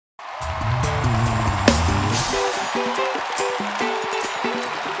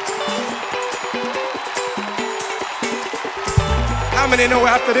How many know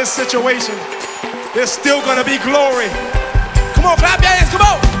after this situation, there's still gonna be glory? Come on, clap your hands, come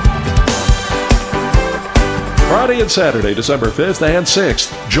on! Friday and Saturday, December 5th and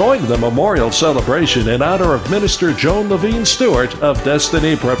 6th, join the memorial celebration in honor of Minister Joan Levine Stewart of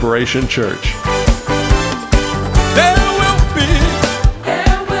Destiny Preparation Church. There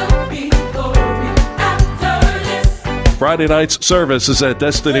will be glory after this. Friday night's service is at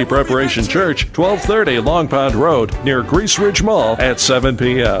Destiny Preparation Church, 1230 Long Pond Road, near Grease Ridge Mall at 7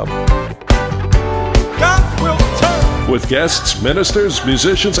 p.m. God will turn. With guests, ministers,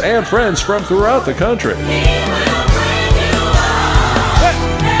 musicians, and friends from throughout the country. He will bring you up.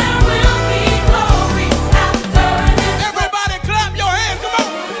 There will be glory after this. Everybody clap your hands, come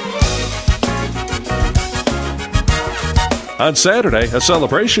on! On Saturday, a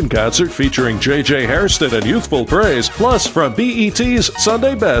celebration concert featuring J.J. Hairston and Youthful Praise, plus from BET's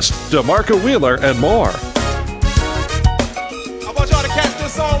Sunday Best, DeMarco Wheeler, and more. I want y'all to catch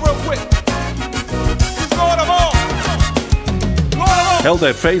this song real quick. He's Lord of all. Lord of all. Held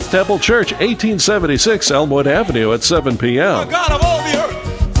at Faith Temple Church, 1876 Elmwood Avenue at 7 p.m. God of all the earth.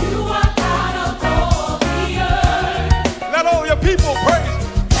 You are God of all the earth. Let all your people praise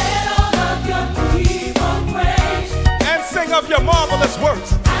Let all of your people praise and sing of your marvelous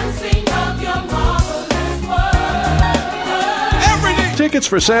works. and sing of your marvelous works. Every day. Tickets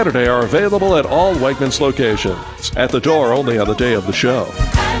for Saturday are available at all Wegmans locations. At the door only on the day of the show.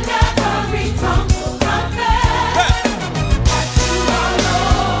 And every tongue will confess that you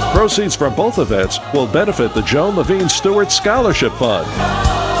are Lord. Proceeds from both events will benefit the Joan Levine Stewart Scholarship Fund.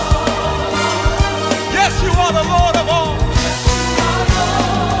 Yes, you are the Lord of all.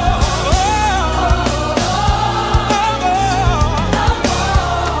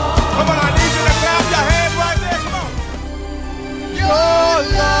 Come on, I need you to clap your hands right there. Come on. Your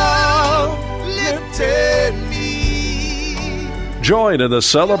love lifted me. Join in the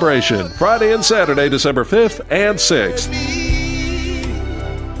celebration Friday and Saturday, December 5th and 6th.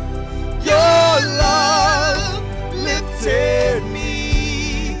 Your love lifted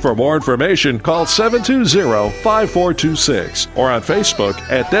me. For more information, call 720-5426 or on Facebook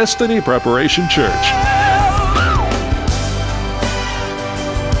at Destiny Preparation Church.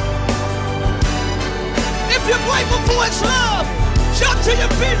 If you're grateful for His love, jump to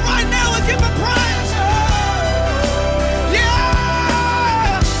your feet right now and give Him praise.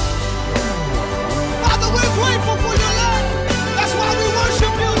 Yeah! Father, we're grateful for your love. That's why we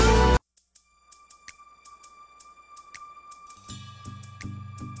worship you.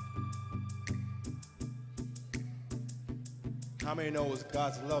 How many know it was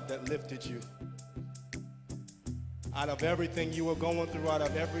God's love that lifted you? Out of everything you were going through, out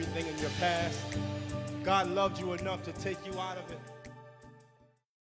of everything in your past, God loved you enough to take you out of it.